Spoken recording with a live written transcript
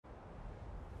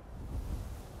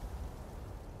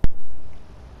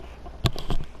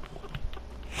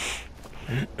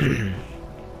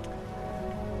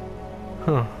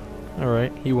Huh.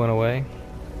 Alright, he went away.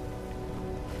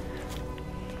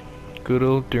 Good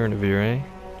old Durnavir, eh?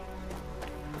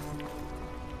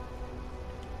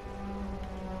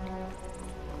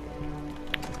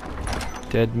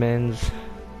 Dead Men's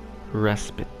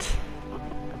Respite.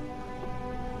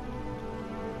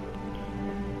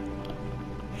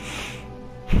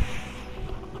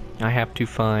 I have to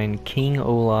find King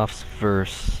Olaf's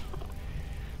verse.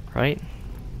 Right?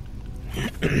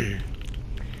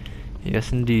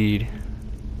 Yes, indeed.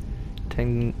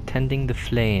 Tending the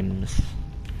flames.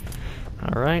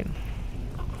 Alright.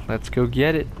 Let's go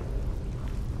get it.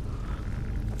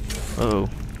 Uh oh.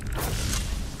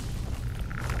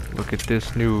 Look at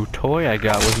this new toy I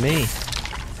got with me.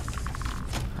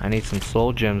 I need some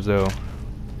soul gems though,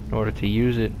 in order to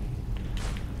use it.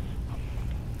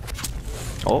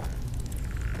 Oh.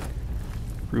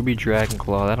 Ruby Dragon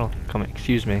Claw, that'll come,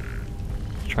 excuse me.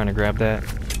 Trying to grab that.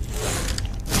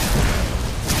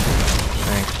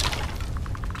 Thanks.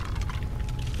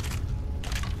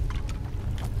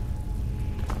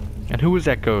 And who was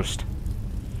that ghost?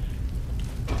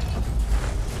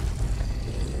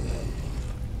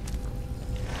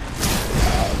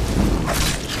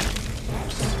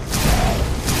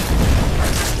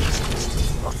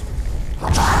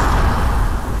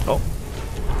 Oh.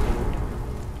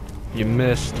 You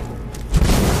missed.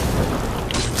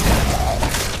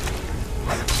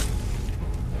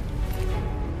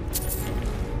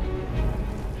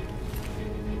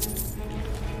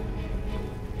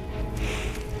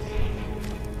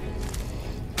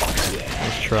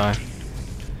 Try.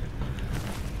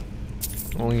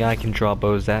 Only I can draw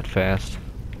bows that fast.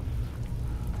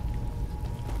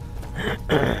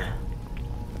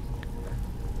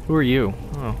 Who are you?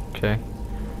 Oh, okay.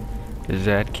 Is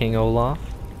that King Olaf?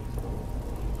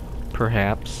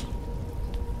 Perhaps.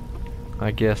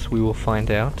 I guess we will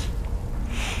find out.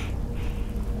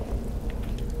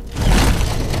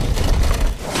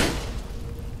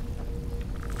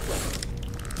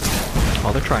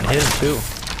 Oh, they're trying to hit him too.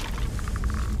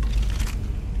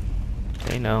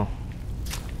 They know.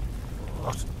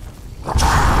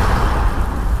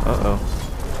 Uh-oh.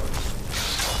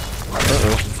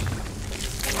 Uh-oh.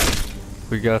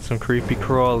 We got some creepy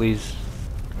crawlies.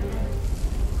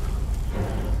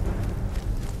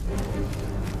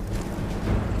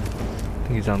 I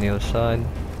think he's on the other side.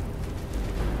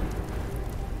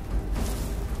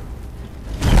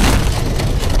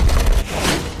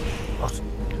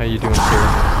 How you doing, sir?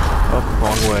 Oh,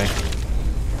 wrong way.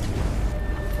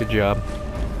 Good job.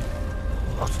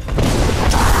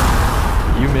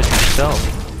 You missed yourself.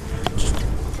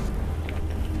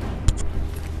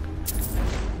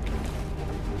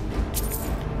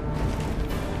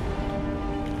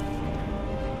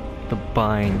 The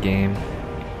Bind game.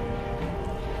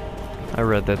 I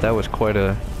read that. That was quite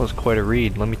a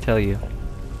read, let me tell you.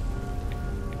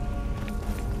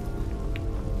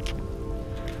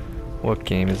 What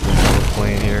game is this I was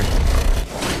playing here?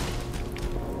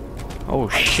 Oh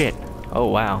shit. Oh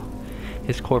wow.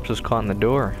 His corpse was caught in the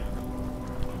door.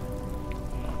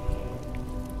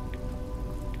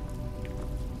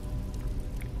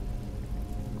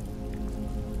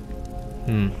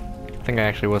 I think I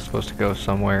actually was supposed to go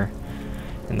somewhere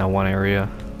in that one area.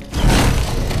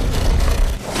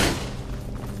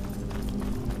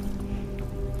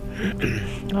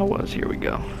 I was, here we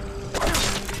go.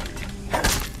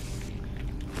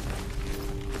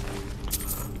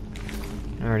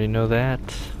 I already know that.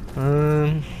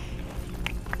 Am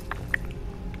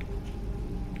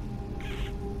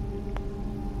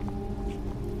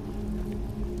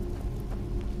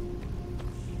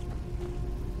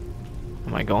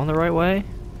I going the right way?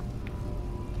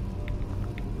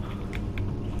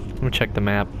 Let me check the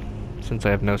map, since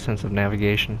I have no sense of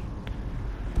navigation.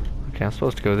 Okay, I'm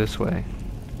supposed to go this way.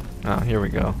 Oh, here we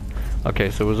go.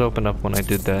 Okay, so it was opened up when I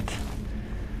did that.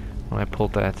 When I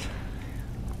pulled that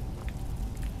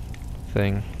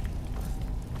thing.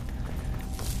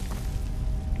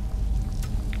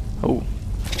 Oh.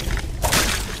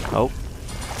 Oh.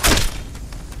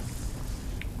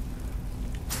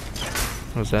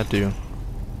 What does that do?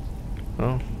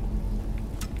 Oh.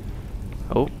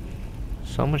 Oh.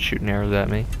 Someone's shooting arrows at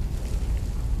me.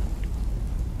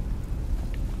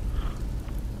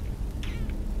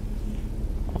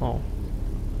 Oh.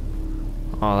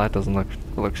 Oh, that doesn't look...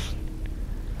 looks...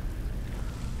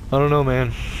 I don't know,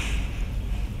 man.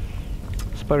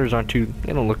 Spiders aren't too...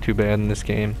 they don't look too bad in this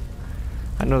game.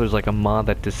 I know there's like a mod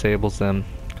that disables them.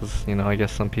 Because, you know, I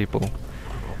guess some people...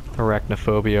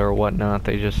 arachnophobia or whatnot,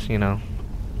 they just, you know...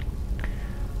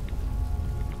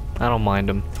 I don't mind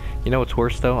them. You know what's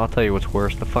worse though? I'll tell you what's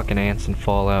worse. The fucking ants in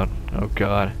Fallout. Oh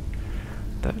god.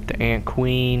 The ant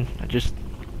queen.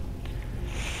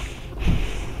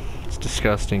 It's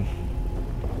disgusting.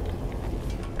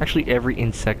 Actually every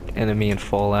insect enemy in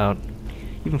Fallout.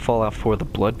 Even Fallout 4, the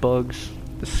blood bugs.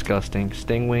 Disgusting.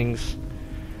 Stingwings.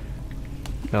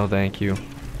 No thank you.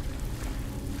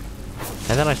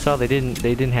 And then I saw they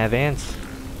didn't have ants.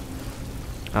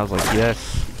 I was like,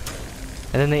 yes.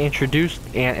 And then they introduced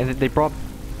and they brought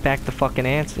back the fucking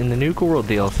ants in the Nuka World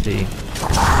DLC.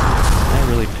 That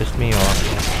really pissed me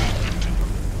off.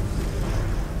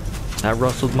 That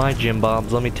rustled my Jim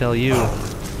Bobs, let me tell you.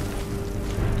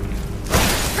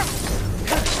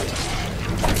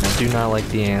 I do not like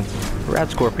the ants. Rat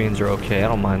scorpions are okay, I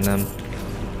don't mind them.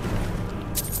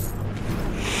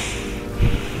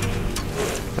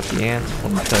 But the ants,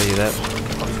 let me tell you that.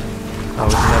 I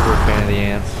was never a fan of the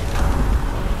ants.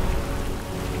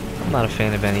 I'm not a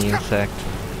fan of any insect.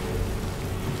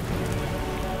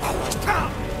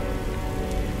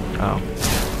 Oh.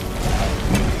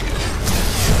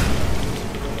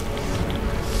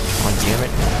 Oh, damn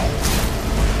it.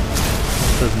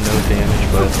 This does no damage,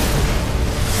 but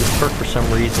this perk for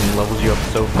some reason levels you up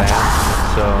so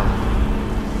fast, so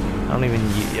I don't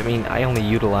even, I only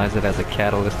utilize it as a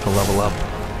catalyst to level up.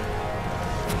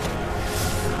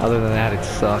 Other than that, it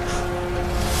sucks.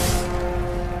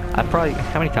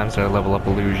 How many times did I level up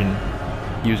Illusion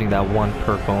using that one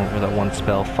perk or that one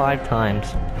spell? 5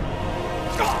 times.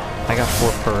 I got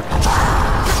 4 perks.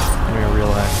 I didn't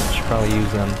realize I should probably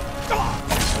use them.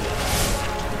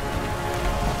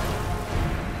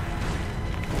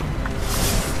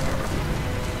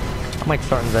 I might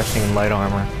start investing in light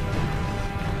armor.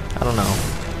 I don't know.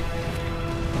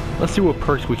 Let's see what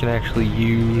perks we can actually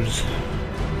use.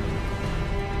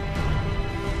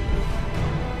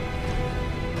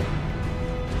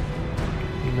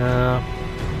 No.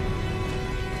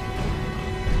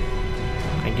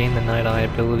 I gained the Night Eye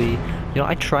ability. You know,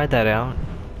 I tried that out.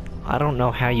 I don't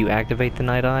know how you activate the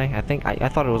Night Eye. I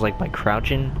thought it was like by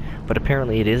crouching, but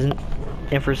apparently it isn't.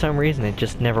 And for some reason it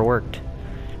just never worked.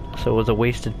 So it was a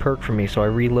wasted perk for me, so I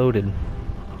reloaded.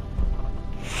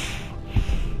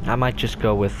 I might just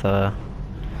go with,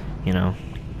 you know,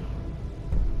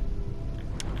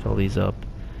 fill these up.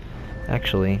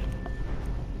 Actually,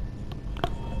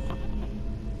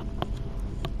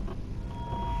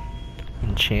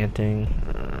 enchanting.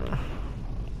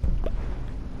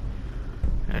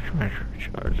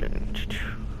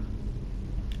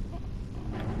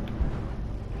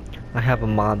 I have a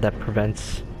mod that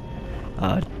prevents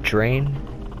drain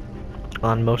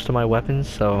on most of my weapons,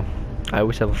 so I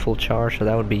always have a full charge, so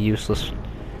that would be useless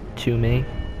to me.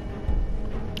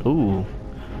 Ooh.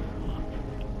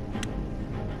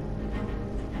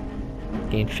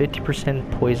 Gain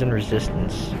 50% poison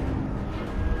resistance.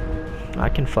 I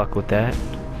can fuck with that.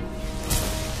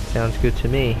 Sounds good to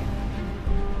me.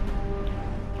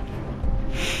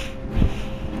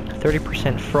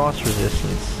 30% frost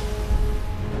resistance.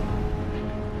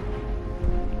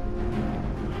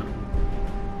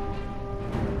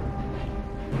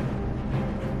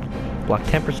 Block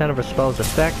 10% of a spell's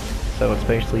effect, so it's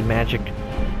basically magic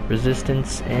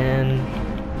resistance, and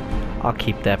I'll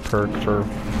keep that perk for,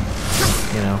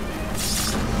 you know,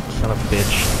 son of a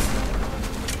bitch.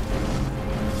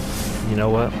 You know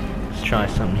what? Let's try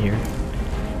something here.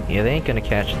 Yeah, they ain't gonna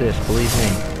catch this, believe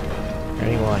me.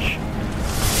 Ready, watch.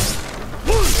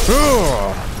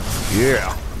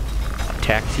 Yeah.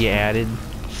 Ataxia added.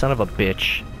 Son of a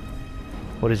bitch.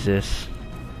 What is this?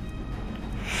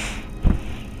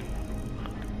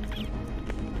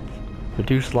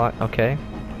 Reduce lock. Okay.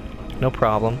 No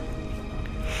problem.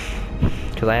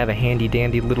 Because I have a handy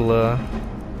dandy little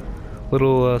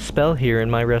spell here in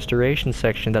my restoration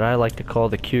section that I like to call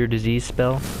the Cure Disease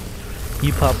spell.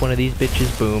 You pop one of these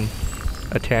bitches, boom.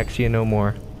 Ataxia no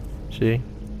more. See?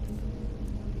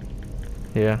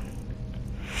 Yeah.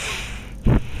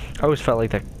 I always felt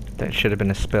like that should have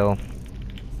been a spell.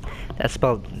 That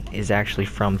spell is actually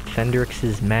from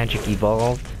Fendrix's Magic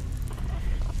Evolved.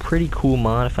 Pretty cool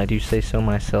mod, if I do say so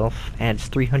myself. Adds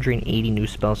 380 new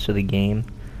spells to the game.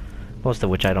 Most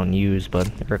of which I don't use, but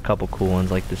there are a couple cool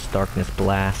ones like this Darkness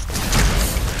Blast.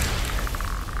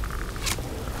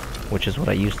 Which is what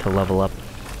I use to level up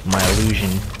my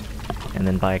illusion. And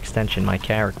then by extension, my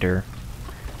character.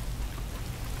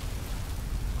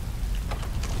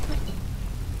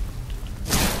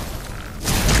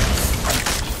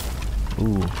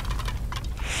 Ooh.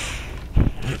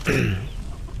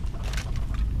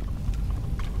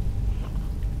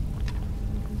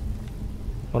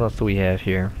 What else do we have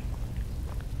here?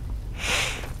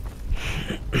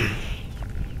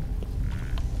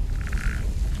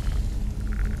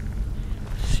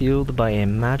 sealed by a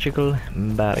magical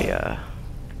barrier.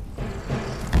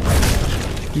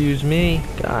 Excuse me.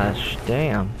 Gosh,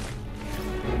 damn.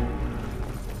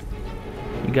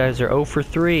 You guys are 0 for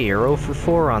 3 or 0 for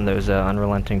 4 on those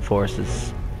unrelenting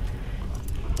forces.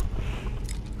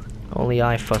 Only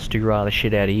I fuss to raw the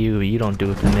shit out of you, but you don't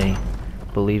do it to me.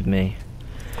 Believe me.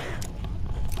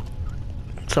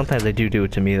 Sometimes they do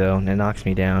it to me though, and it knocks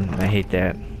me down, and I hate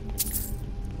that.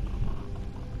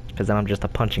 Because then I'm just a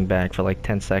punching bag for like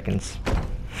 10 seconds.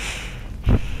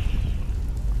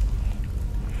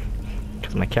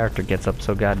 Because my character gets up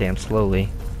so goddamn slowly.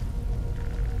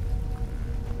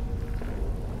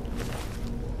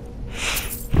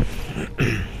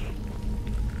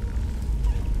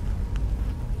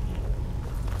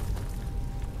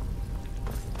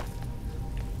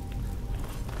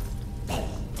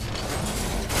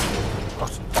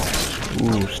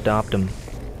 Ooh, stopped him.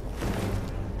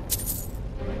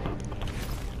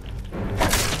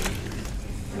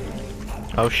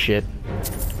 Oh shit.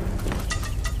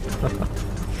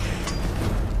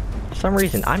 For some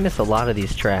reason, I miss a lot of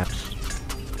these traps.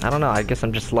 I don't know, I guess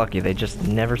I'm just lucky. They just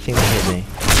never seem to hit me.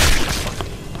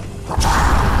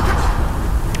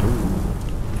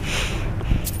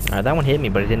 Alright, that one hit me,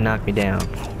 but it didn't knock me down.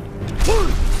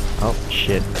 Oh,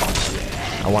 shit.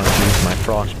 I wanted to use my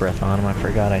frost breath on him. I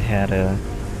forgot I had a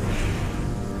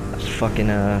fucking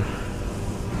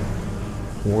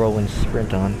whirlwind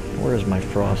sprint on. Where is my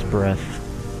frost breath?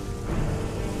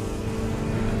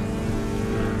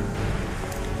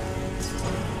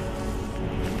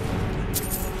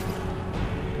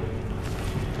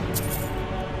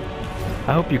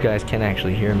 I hope you guys can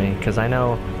actually hear me, because I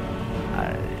know,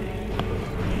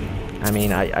 I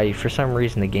mean, for some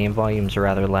reason the game volumes are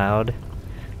rather loud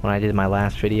when I did my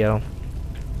last video.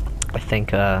 I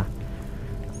think, I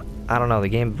don't know, the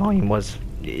game volume was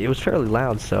fairly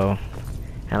loud, so,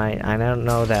 and I don't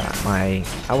know that I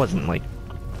wasn't like,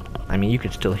 I mean, you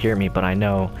could still hear me, but I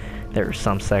know there were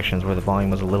some sections where the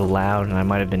volume was a little loud, and I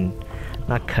might have been,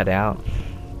 not cut out,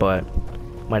 but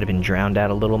might have been drowned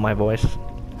out a little, my voice.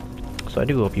 So I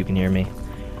do hope you can hear me.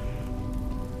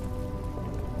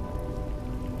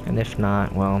 And if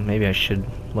not, well, maybe I should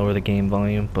lower the game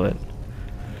volume, but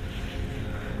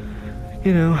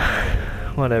you know,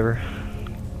 whatever.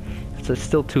 If it's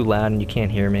still too loud and you can't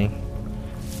hear me,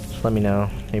 just let me know.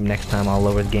 Maybe next time I'll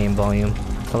lower the game volume.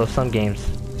 Although some games,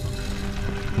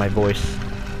 my voice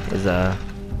is,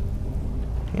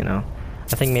 you know,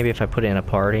 I think maybe if I put it in a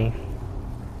party.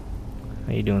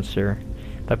 How you doing, sir?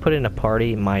 If I put it in a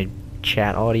party, my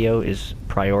chat audio is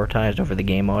prioritized over the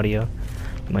game audio.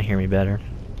 You might hear me better.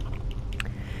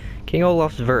 King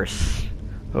Olaf's verse.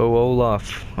 O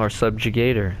Olaf, our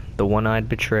subjugator, the one-eyed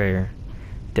betrayer,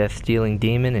 death-stealing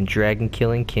demon and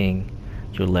dragon-killing king,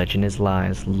 your legend is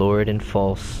lies, lurid and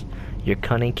false, your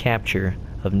cunning capture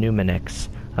of Numenix,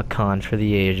 a con for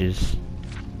the ages.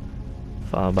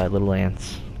 Followed by little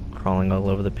ants crawling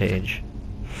all over the page.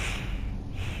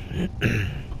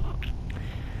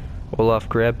 Olaf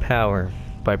grabbed power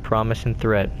by promise and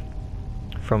threat.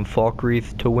 From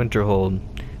Falkreath to Winterhold,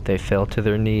 they fell to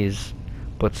their knees,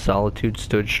 but solitude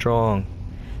stood strong.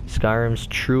 Skyrim's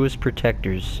truest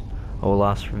protectors,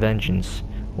 Olaf's vengeance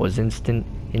was instant,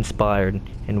 inspired,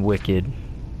 and wicked.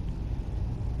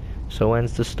 So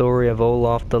ends the story of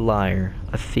Olaf the Liar,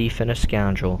 a thief and a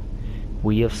scoundrel.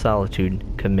 We of Solitude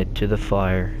commit to the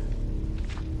fire.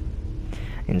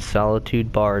 In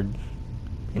solitude, bards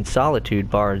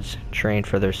train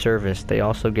for their service. They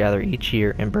also gather each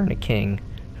year and burn a king.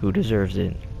 Who deserves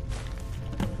it?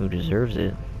 Who deserves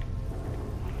it?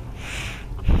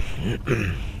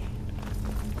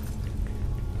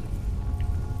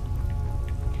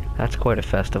 That's quite a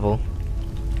festival.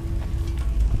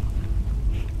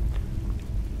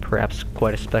 Perhaps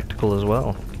quite a spectacle as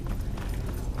well.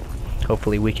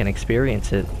 Hopefully we can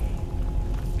experience it.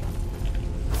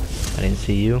 I didn't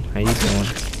see you. How you doing?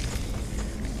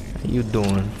 How you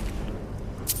doing?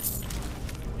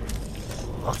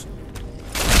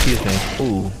 Excuse me.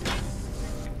 Ooh.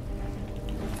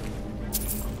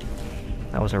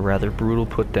 That was a rather brutal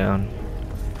put down.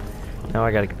 Now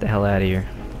I gotta get the hell out of here.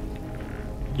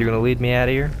 You're gonna lead me out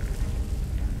of here?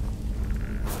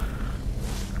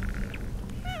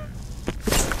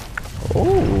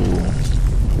 Oh.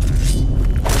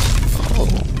 Oh.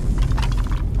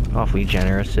 Awfully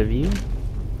generous of you.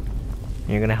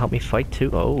 You're gonna help me fight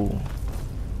too? Oh.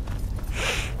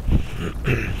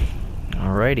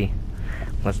 Alrighty.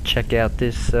 Let's check out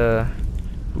this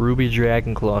Ruby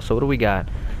Dragonclaw. So what do we got?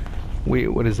 Wait,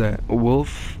 what is that? A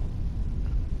wolf?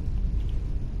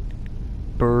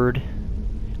 Bird?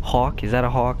 Hawk? Is that a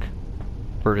hawk?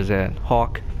 Bird is that?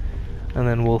 Hawk. And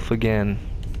then wolf again.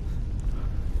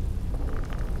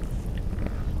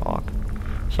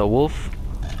 So wolf,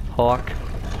 hawk,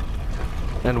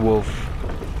 and wolf.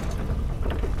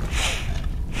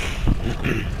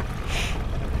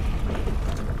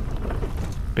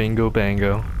 Bingo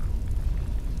bango.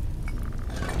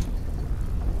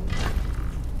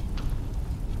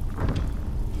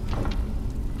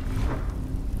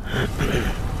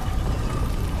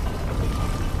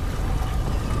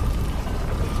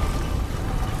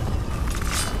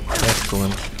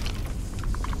 Excellent.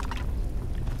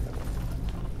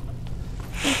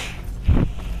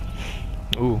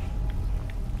 Ooh.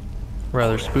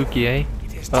 Rather spooky, eh?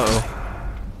 Uh-oh.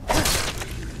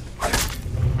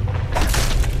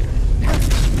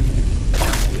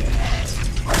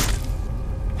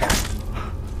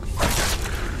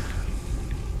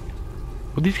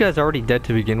 Were these guys already dead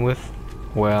to begin with?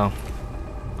 Wow.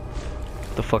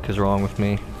 What the fuck is wrong with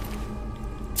me?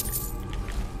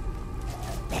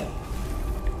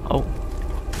 Oh.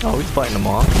 Oh, he's fighting them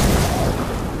off.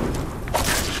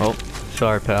 Oh,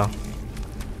 sorry, pal.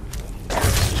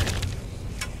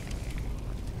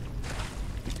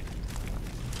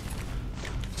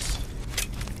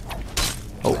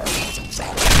 Oh.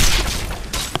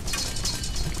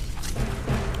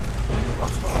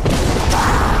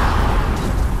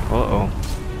 Uh-oh.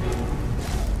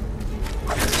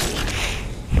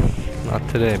 Not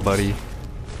today, buddy.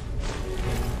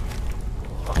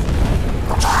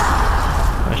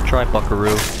 Nice try,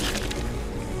 buckaroo.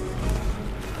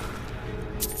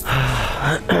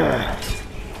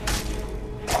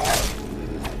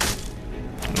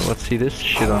 Let's see this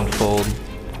shit unfold.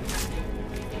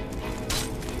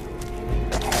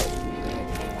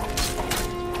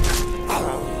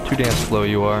 Too damn slow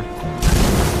you are.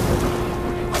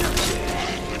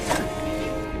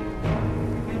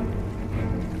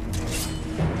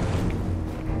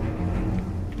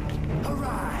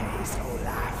 Arise,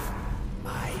 Olaf.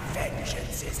 My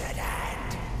vengeance is at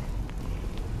hand.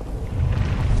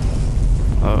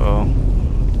 Uh-oh.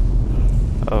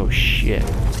 Oh shit.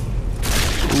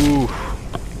 Ooh.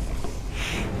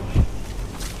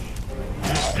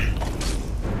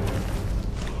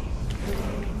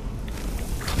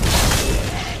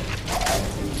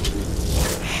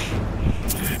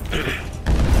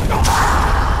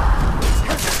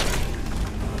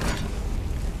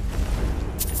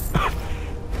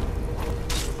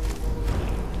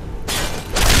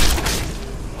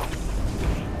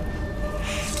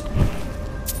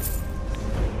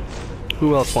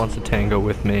 Who else wants to tango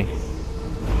with me?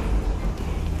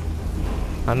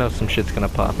 I know some shit's gonna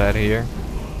pop out of here.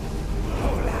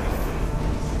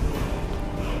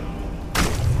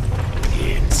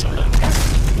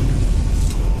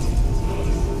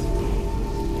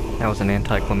 That was an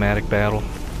anticlimactic battle.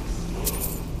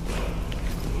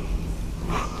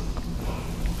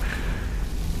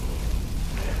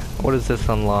 What does this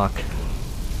unlock?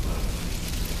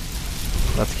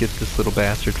 Let's get this little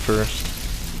bastard first.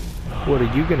 What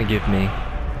are you gonna give me?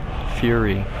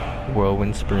 Fury.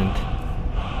 Whirlwind Sprint.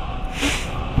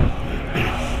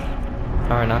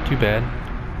 Alright, not too bad.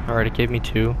 Alright, it gave me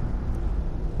 2.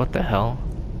 What the hell?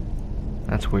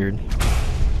 That's weird.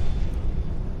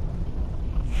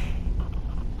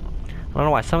 I don't know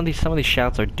why some of these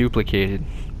shouts are duplicated.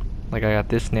 Like I got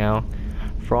this now.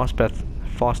 Frost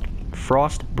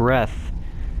breath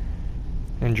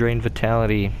and drain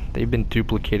vitality. They've been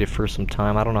duplicated for some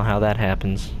time. I don't know how that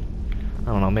happens. I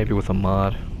don't know, maybe with a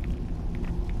mod.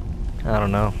 I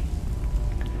don't know.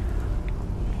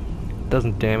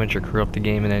 Doesn't damage or corrupt the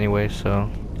game in any way, so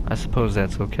I suppose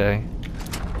that's okay.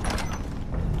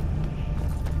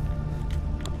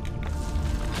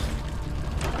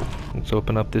 Let's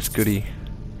open up this goodie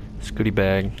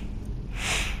bag.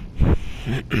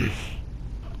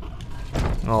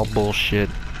 All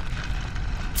bullshit.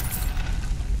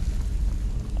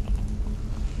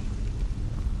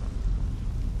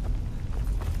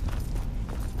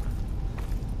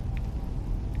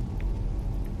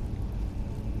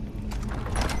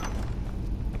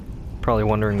 Probably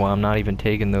wondering why I'm not even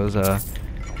taking those,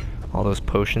 all those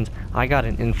potions. I got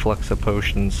an influx of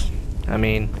potions. I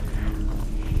mean,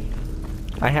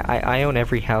 I own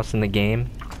every house in the game,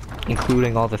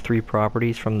 including all the 3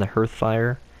 properties from the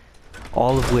Hearthfire,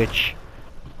 all of which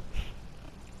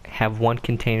have one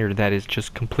container that is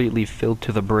just completely filled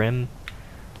to the brim,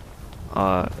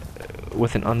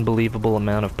 with an unbelievable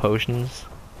amount of potions,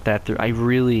 that I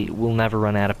really will never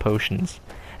run out of potions.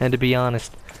 And to be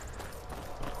honest,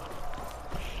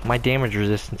 my damage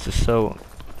resistance is so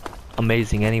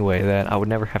amazing anyway that I would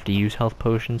never have to use health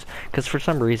potions, because for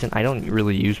some reason I don't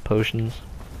really use potions.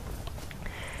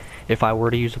 If I were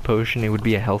to use a potion, it would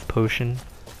be a health potion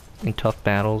in tough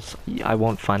battles. I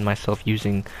won't find myself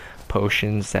using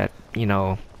potions that, you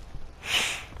know,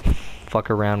 fuck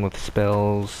around with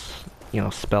spells, you know,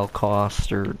 spell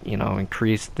cost, or, you know,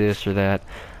 increase this or that.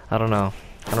 I don't know.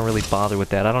 I don't really bother with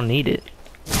that. I don't need it.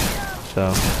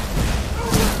 So...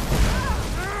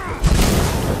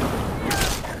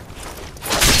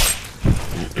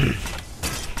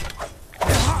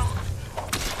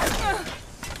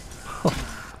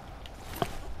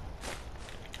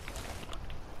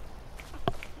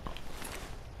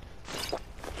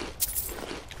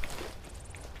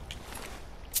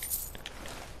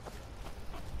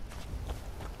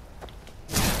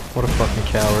 What a fucking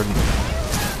coward.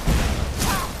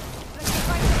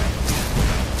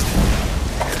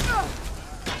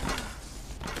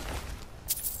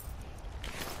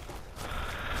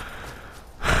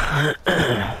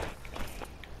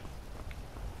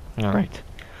 Alright.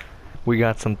 We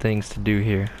got some things to do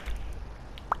here.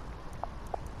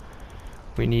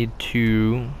 We need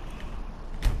to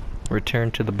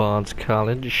return to the Bard's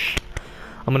College.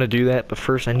 I'm gonna do that, but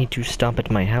first I need to stop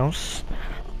at my house.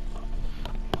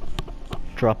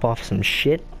 Drop off some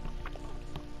shit.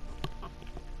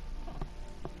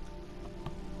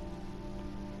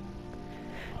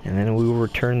 And then we will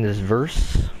return this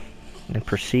verse and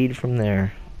proceed from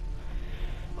there.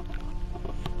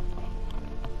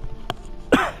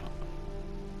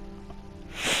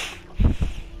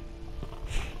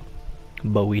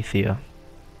 Boethia.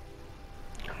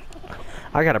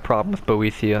 I got a problem with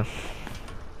Boethia.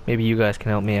 Maybe you guys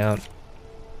can help me out.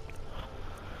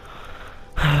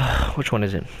 Which one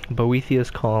is it? Boethia's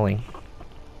Calling.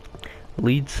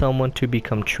 Lead someone to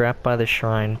become trapped by the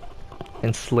shrine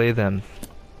and slay them.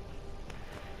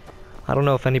 I don't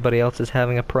know if anybody else is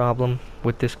having a problem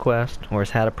with this quest, or has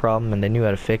had a problem and they knew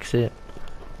how to fix it.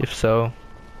 If so,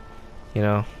 you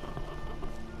know,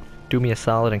 do me a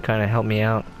solid and kind of help me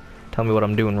out. Tell me what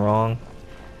I'm doing wrong.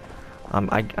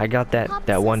 I got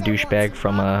that one douchebag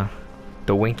from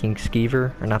the Winking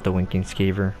Skeever, or not the Winking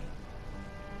Skeever.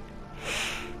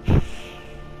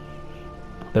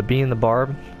 The Bee and the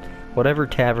Barb, whatever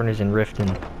tavern is in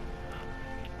Riften,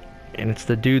 and it's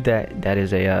the dude that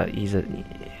is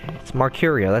it's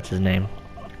Mercurio, that's his name.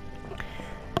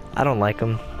 I don't like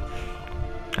him.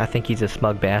 I think he's a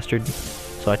smug bastard,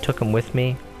 so I took him with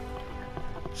me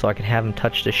so I could have him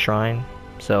touch the shrine,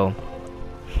 so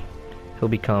he'll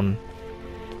become,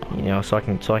 you know, so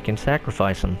I can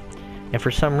sacrifice him. And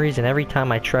for some reason, every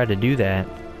time I try to do that,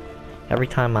 every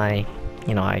time I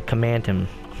command him,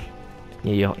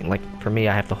 you know, like for me,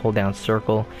 I have to hold down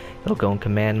circle, it'll go in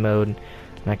command mode,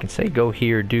 and I can say, go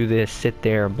here, do this, sit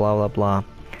there, blah blah blah.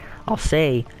 I'll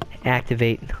say,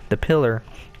 activate the pillar,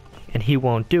 and he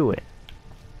won't do it.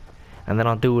 And then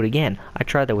I'll do it again. I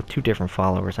tried that with 2 different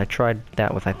followers. I tried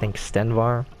that with, I think,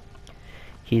 Stenvar.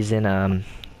 He's in the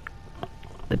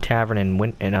tavern in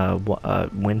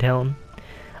Windhelm.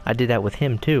 I did that with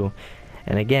him too.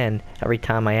 And again, every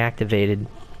time I activated,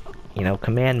 you know,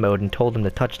 command mode and told him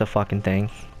to touch the fucking thing,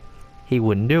 he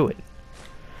wouldn't do it.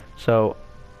 So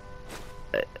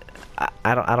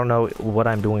I don't know what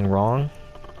I'm doing wrong.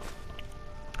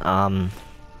 I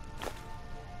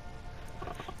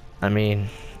mean,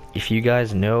 if you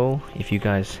guys know, if you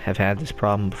guys have had this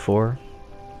problem before,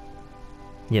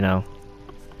 you know,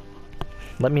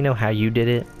 let me know how you did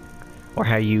it, or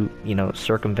how you know,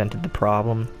 circumvented the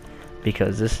problem,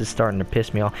 because this is starting to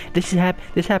piss me off. This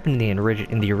happened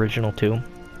in the original too.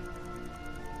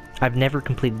 I've never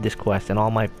completed this quest in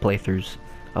all my playthroughs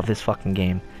of this fucking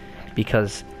game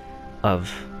because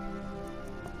of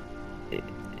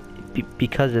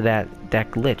that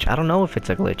glitch. I don't know if it's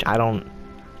a glitch.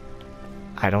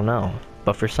 I don't know.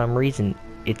 But for some reason,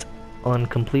 it's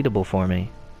uncompletable for me.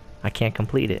 I can't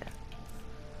complete it.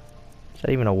 Is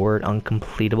that even a word?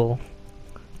 Uncompletable?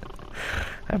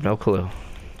 I have no clue.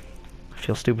 I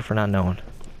feel stupid for not knowing.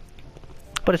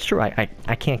 But it's true, I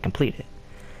can't complete it.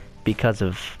 Because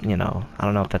of, you know, I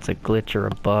don't know if that's a glitch or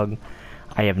a bug.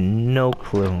 I have no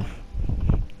clue.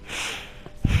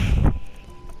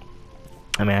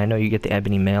 I mean, I know you get the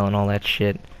ebony mail and all that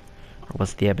shit. Or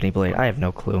what's the ebony blade? I have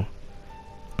no clue.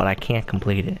 But I can't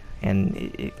complete it. And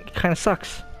it kind of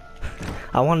sucks.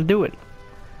 I want to do it.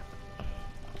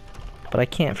 But I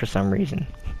can't for some reason.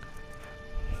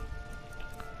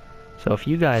 So if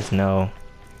you guys know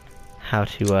how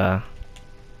to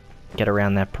get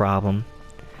around that problem,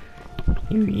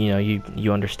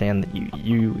 you understand that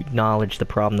you acknowledge the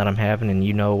problem that I'm having and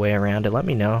you know a way around it, let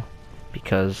me know,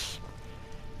 because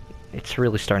it's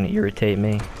really starting to irritate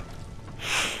me.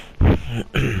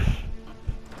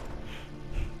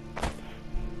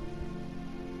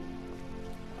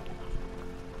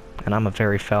 And I'm a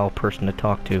very foul person to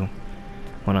talk to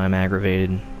when I'm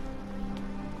aggravated.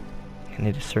 And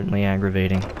it is certainly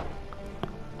aggravating.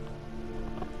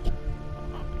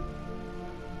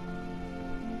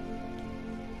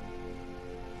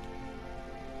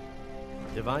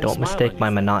 Don't mistake my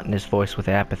monotonous voice with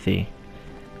apathy.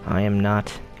 I am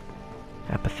not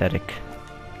apathetic.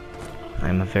 I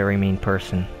am a very mean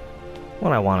person.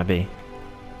 What I want to be.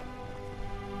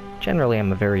 Generally,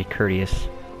 I'm a very courteous,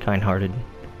 kind-hearted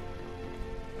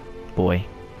boy.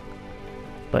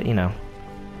 But, you know.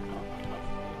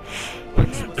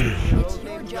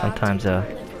 Sometimes, my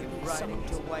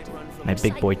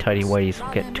big boy tidy whities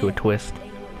will get into a twist.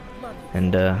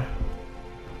 And,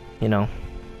 you know,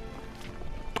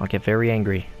 I'll get very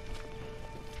angry.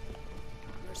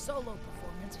 Your solo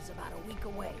performance is about a week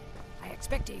away. I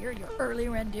expect to hear your early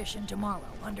rendition tomorrow,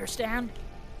 understand?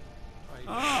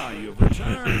 Ah, you've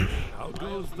returned. How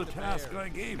goes the task I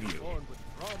gave you?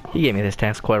 He gave me this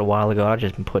task quite a while ago. I've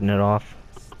just been putting it off.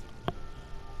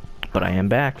 But I am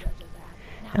back.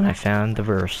 And I found the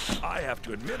verse. I have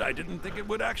to admit, I didn't think it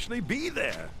would actually be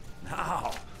there.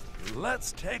 Now,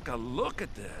 let's take a look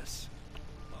at this.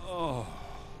 Oh.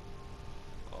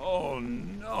 Oh,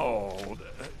 no.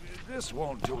 This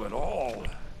won't do at all.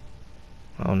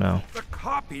 Oh, no. The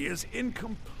copy is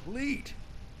incomplete.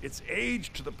 It's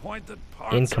aged to the point that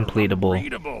parts Incompletable. are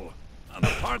unreadable. And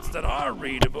the parts that are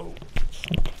readable...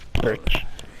 Birch.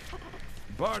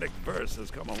 Bardic verse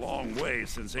has come a long way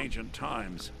since ancient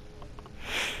times.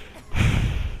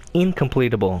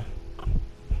 Incompletable.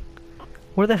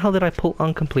 Where the hell did I pull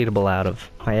uncompletable out of?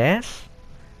 My ass?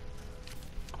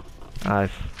 I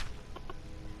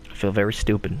feel very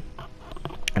stupid.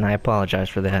 And I apologize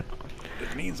for that.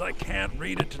 It means I can't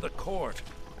read it to the court.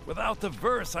 Without the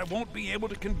verse, I won't be able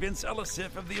to convince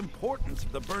Elisif of the importance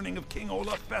of the burning of King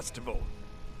Olaf festival.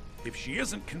 If she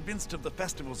isn't convinced of the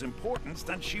festival's importance,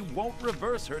 then she won't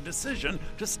reverse her decision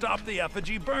to stop the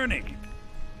effigy burning.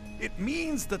 It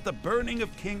means that the burning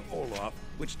of King Olaf,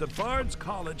 which the Bard's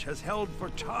College has held for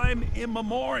time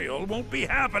immemorial, won't be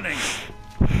happening.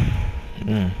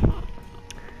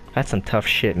 That's some tough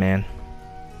shit, man.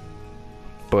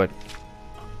 But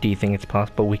do you think it's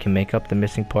possible we can make up the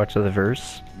missing parts of the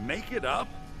verse? Make it up?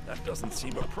 That doesn't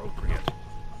seem appropriate.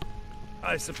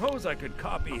 I suppose I could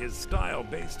copy his style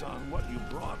based on what you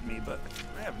brought me, but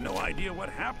I have no idea what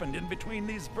happened in between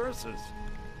these verses.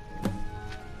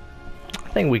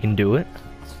 I think we can do it.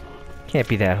 Can't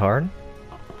be that hard.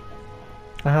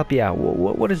 I'll help you out.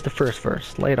 What is the first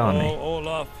verse? Lay it on me.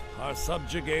 Olaf, our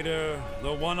subjugator,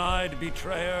 the one-eyed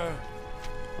betrayer,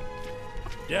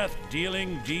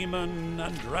 death-dealing demon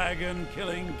and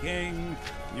dragon-killing king,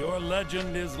 your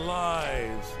legend is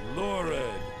lies, lurid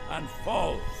and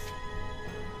false.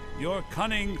 Your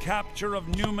cunning capture of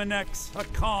Numenex, a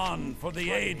con for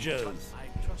the ages.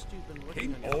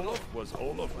 King Olaf was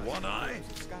Olaf One-Eye?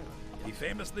 He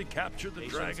famously captured the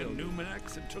dragon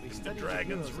Numenex and took him to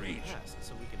Dragon's Reach.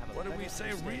 What do we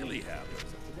say really happened?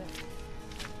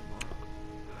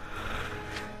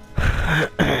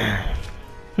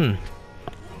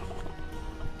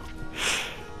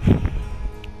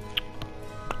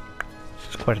 This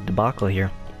is quite a debacle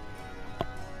here.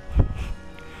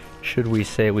 Should we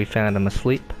say we found him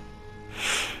asleep?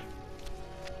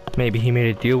 Maybe he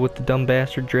made a deal with the dumb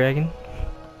bastard dragon?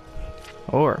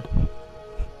 Or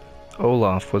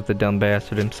Olaf was the dumb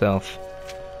bastard himself.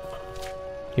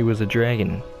 He was a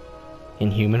dragon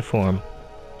in human form.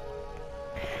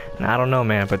 And I don't know,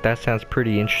 man, but that sounds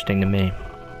pretty interesting to me.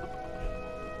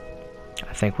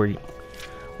 I think we're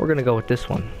gonna go with this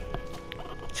one.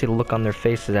 See the look on their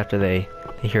faces after they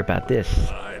hear about this.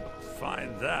 I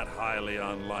find that highly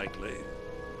unlikely,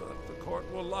 but the court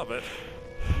will love it.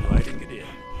 Writing it in.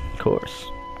 Of course.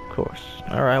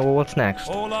 Alright, well, what's next?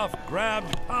 Olaf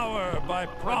grabbed power by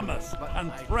promise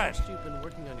and threat.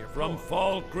 From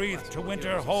Falkreath to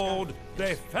Winterhold,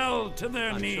 they fell to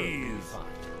their knees.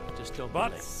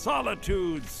 But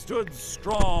solitude stood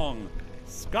strong,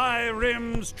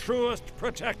 Skyrim's truest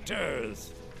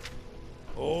protectors.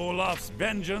 Olaf's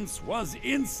vengeance was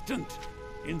instant,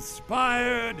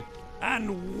 inspired,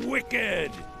 and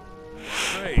wicked.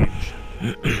 Strange.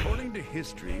 According to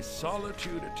history,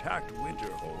 Solitude attacked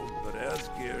Winterhold, but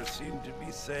Asgeir seemed to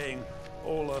be saying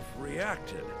Olaf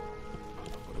reacted.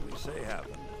 What do we say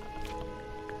happened?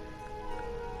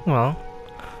 Well,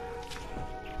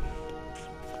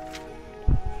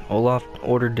 Olaf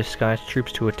ordered disguised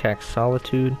troops to attack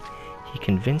Solitude. He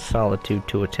convinced Solitude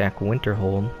to attack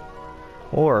Winterhold.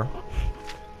 Or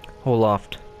Olaf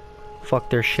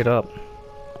fucked their shit up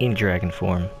in dragon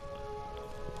form.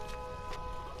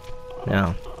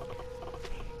 Now,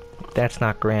 if that's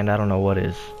not grand, I don't know what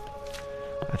is.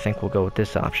 I think we'll go with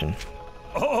this option.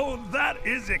 Oh, that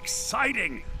is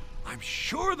exciting! I'm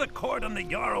sure the court and the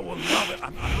Jarl will love it.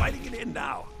 I'm writing it in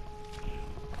now.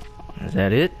 Is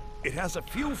that it? It has a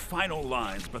few final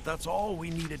lines, but that's all we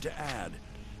needed to add.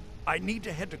 I need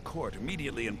to head to court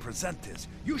immediately and present this.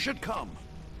 You should come.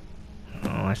 Oh,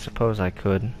 I suppose I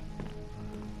could.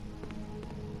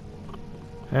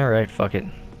 Alright, fuck it.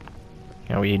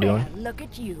 How are you doing? Well, look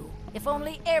at you. If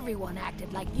only everyone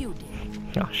acted like you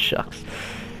did. Oh, shucks.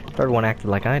 If everyone acted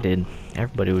like I did,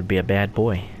 everybody would be a bad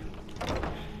boy.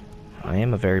 I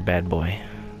am a very bad boy.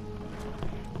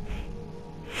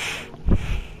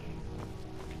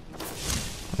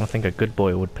 I don't think a good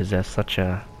boy would possess such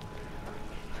a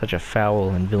foul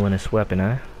and villainous weapon,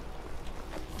 huh?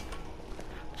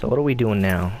 So what are we doing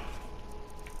now?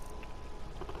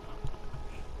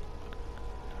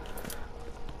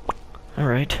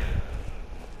 Alright.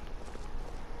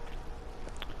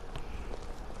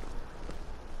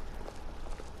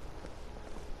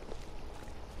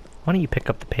 Why don't you pick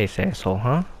up the pace, asshole,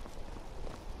 huh?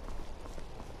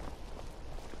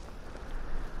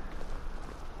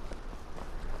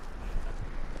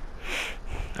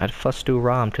 I'd fuss Stu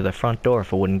Rom to the front door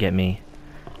if it wouldn't get me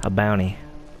a bounty.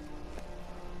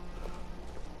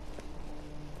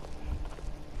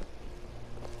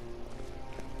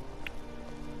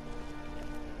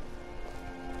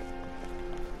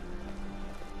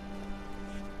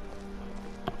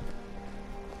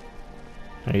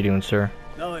 How you doing, sir?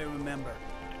 Now I remember.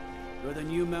 You're the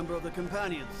new member of the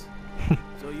Companions.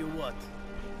 So you what?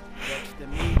 Fetch the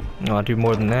meat? No, I'll do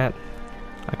more than that.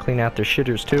 I clean out their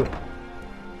shitters, too.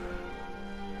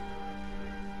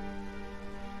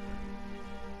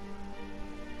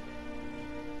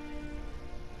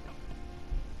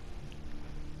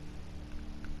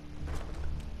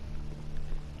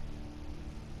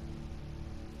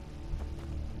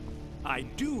 I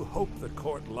do hope the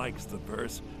court likes the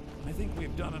verse. I think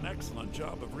we've done an excellent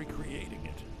job of recreating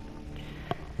it.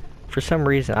 For some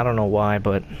reason, I don't know why,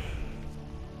 but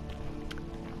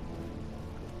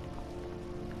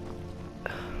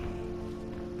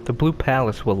the Blue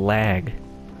Palace will lag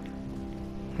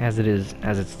as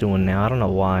it's doing now. I don't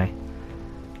know why.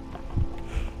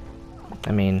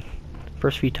 I mean,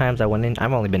 first few times I went in,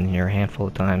 I've only been here a handful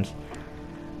of times.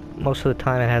 Most of the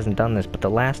time it hasn't done this, but the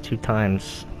last 2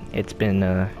 times it's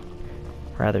been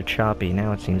rather choppy.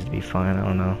 Now it seems to be fine. I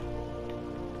don't know.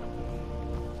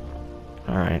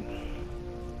 Alright.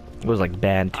 It was like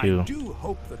bad too. I do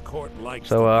hope the court likes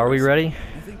so are we ready?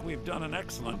 I think we've done an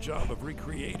excellent job of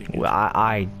recreating it. Well,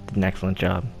 I did an excellent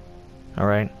job.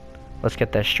 Alright? Let's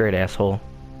get that straight, asshole.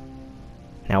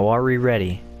 Now are we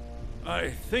ready? I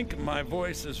think my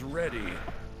voice is ready.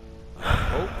 I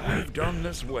hope we've done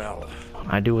this well.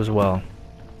 I do as well.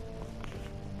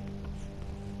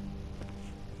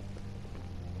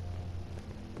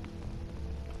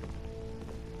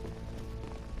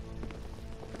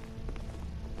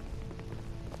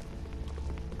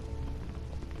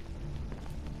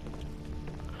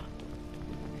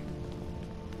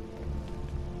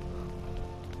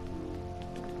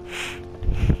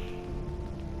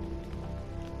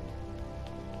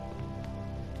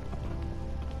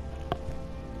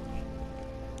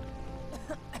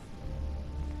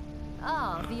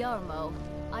 Ah, Viarmo.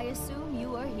 I assume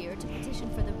you are here to petition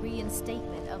for the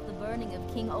reinstatement of the burning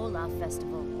of King Olaf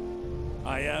Festival.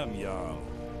 I am, Jarl.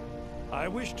 I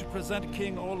wish to present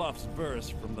King Olaf's verse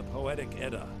from the Poetic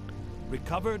Edda,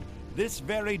 recovered this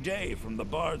very day from the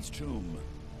Bard's tomb.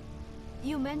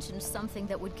 You mentioned something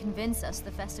that would convince us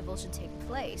the festival should take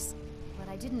place, but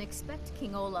I didn't expect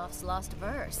King Olaf's lost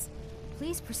verse.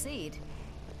 Please proceed.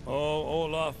 O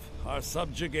Olaf, our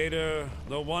subjugator,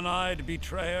 the one-eyed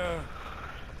betrayer,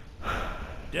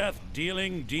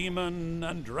 death-dealing demon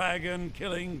and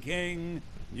dragon-killing king,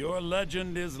 your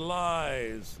legend is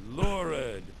lies,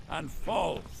 lurid, and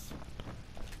false.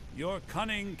 Your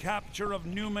cunning capture of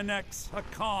Numenx, a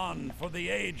con for the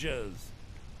ages.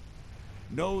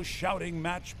 No shouting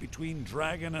match between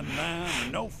dragon and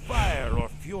man, no fire or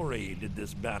fury did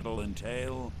this battle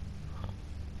entail.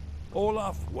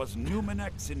 Olaf was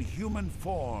Numenx in human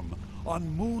form.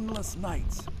 On moonless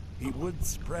nights, he would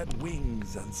spread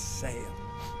wings and sail.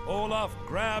 Olaf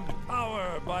grabbed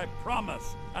power by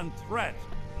promise and threat.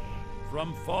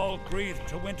 From Falkreath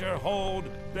to Winterhold,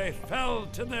 they fell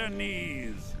to their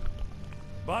knees.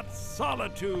 But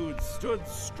solitude stood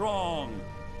strong,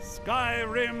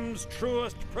 Skyrim's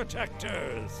truest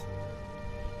protectors.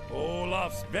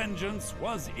 Olaf's vengeance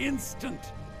was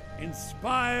instant,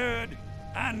 inspired,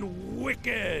 and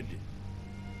wicked.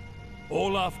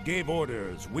 Olaf gave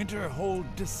orders, Winterhold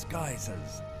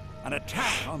disguises, an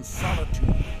attack on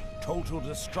Solitude, total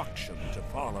destruction to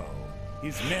follow.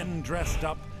 His men dressed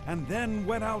up and then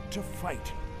went out to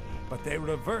fight, but they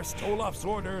reversed Olaf's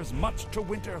orders, much to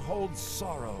Winterhold's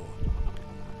sorrow.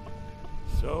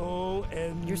 So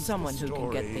ends You're someone the who can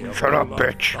story get things of Shut up, Olaf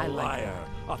bitch. the I like liar,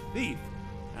 a thief,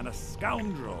 and a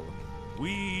scoundrel,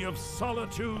 we of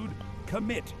Solitude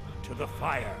commit to the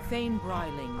fire. Thane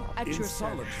Bryling, at In your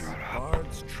Solitude, service.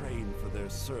 bards train for their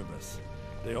service.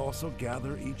 They also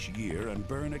gather each year and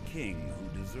burn a king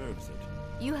who deserves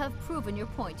it. You have proven your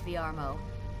point, Viarmo.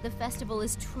 The festival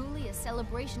is truly a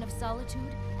celebration of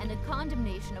solitude and a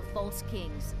condemnation of false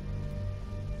kings.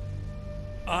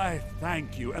 I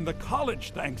thank you, and the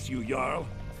college thanks you, Jarl.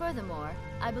 Furthermore,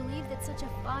 I believe that such a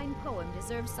fine poem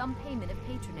deserves some payment of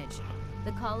patronage.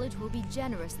 The college will be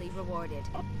generously rewarded.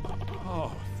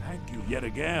 Oh, thank you yet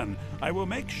again. I will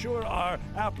make sure our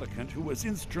applicant, who was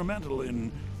instrumental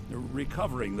in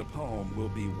recovering the poem, will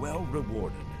be well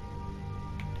rewarded.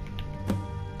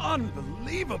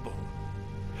 Unbelievable!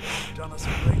 You've done us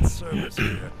a great service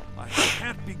here. I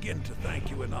can't begin to thank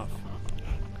you enough.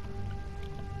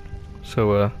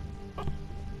 So,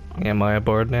 am I a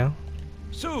bard now?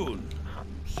 Soon.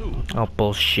 Soon. Oh,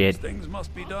 bullshit. Things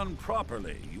must be done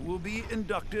properly. You will be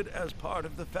inducted as part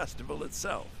of the festival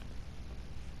itself.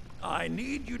 I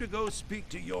need you to go speak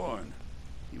to Yorn.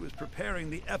 He was preparing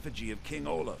the effigy of King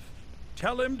Olaf.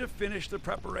 Tell him to finish the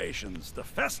preparations. The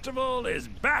festival is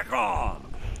back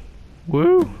on!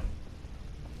 Woo!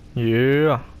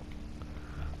 Yeah.